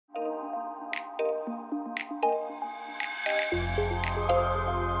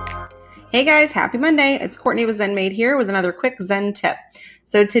Hey guys, happy Monday. It's Courtney with ZenMaid here with another quick Zen tip.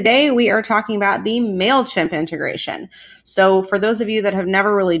 So today we are talking about the Mailchimp integration. So for those of you that have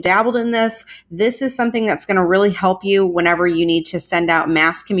never really dabbled in this is something that's going to really help you whenever you need to send out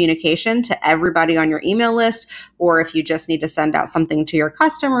mass communication to everybody on your email list, or if you just need to send out something to your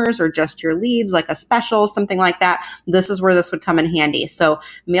customers or just your leads, like a special, something like that. This is where this would come in handy. So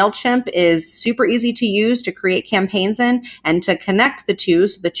Mailchimp is super easy to use to create campaigns in and to connect the two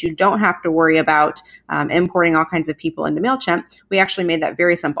so that you don't have to worry about importing all kinds of people into Mailchimp. We actually made that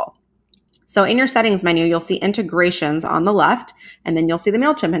very simple. So in your settings menu, you'll see integrations on the left, and then you'll see the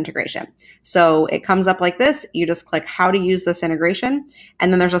Mailchimp integration. So it comes up like this. You just click how to use this integration,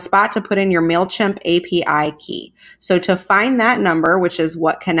 and then there's a spot to put in your Mailchimp API key. So to find that number, which is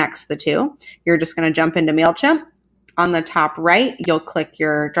what connects the two, you're just going to jump into Mailchimp. On the top right, you'll click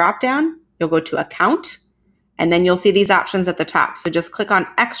your drop down. You'll go to account, and then you'll see these options at the top. So just click on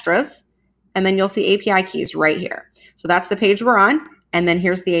extras, and then you'll see API keys right here. So that's the page we're on. And then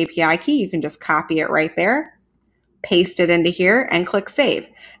here's the API key. You can just copy it right there, paste it into here, and click save.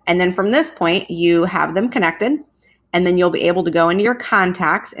 And then from this point, you have them connected, and then you'll be able to go into your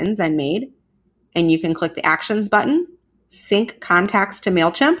contacts in ZenMaid, and you can click the actions button, sync contacts to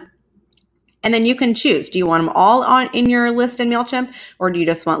Mailchimp, and then you can choose. Do you want them all on in your list in Mailchimp, or do you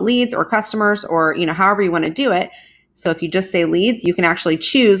just want leads or customers, or however you want to do it? So if you just say leads, you can actually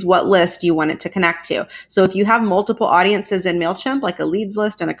choose what list you want it to connect to. So if you have multiple audiences in Mailchimp, like a leads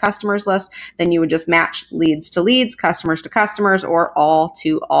list and a customers list, then you would just match leads to leads, customers to customers, or all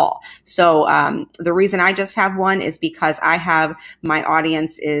to all. So the reason I just have one is because I have my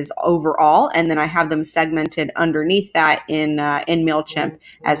audience is overall, and then I have them segmented underneath that in Mailchimp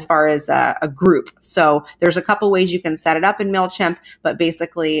as far as a group. So there's a couple ways you can set it up in Mailchimp, but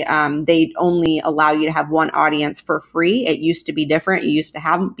basically they only allow you to have one audience for free. It used to be different. You used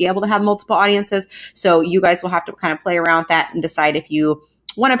to be able to have multiple audiences. So you guys will have to kind of play around with that and decide if you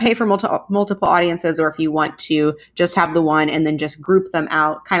want to pay for multiple audiences, or if you want to just have the one and then just group them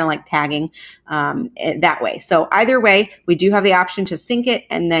out, kind of like tagging that way. So either way, we do have the option to sync it,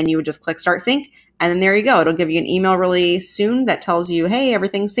 and then you would just click start sync. And then there you go. It'll give you an email really soon that tells you, hey,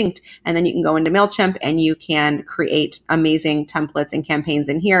 everything's synced. And then you can go into Mailchimp and you can create amazing templates and campaigns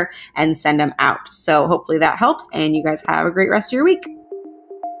in here and send them out. So hopefully that helps, and you guys have a great rest of your week.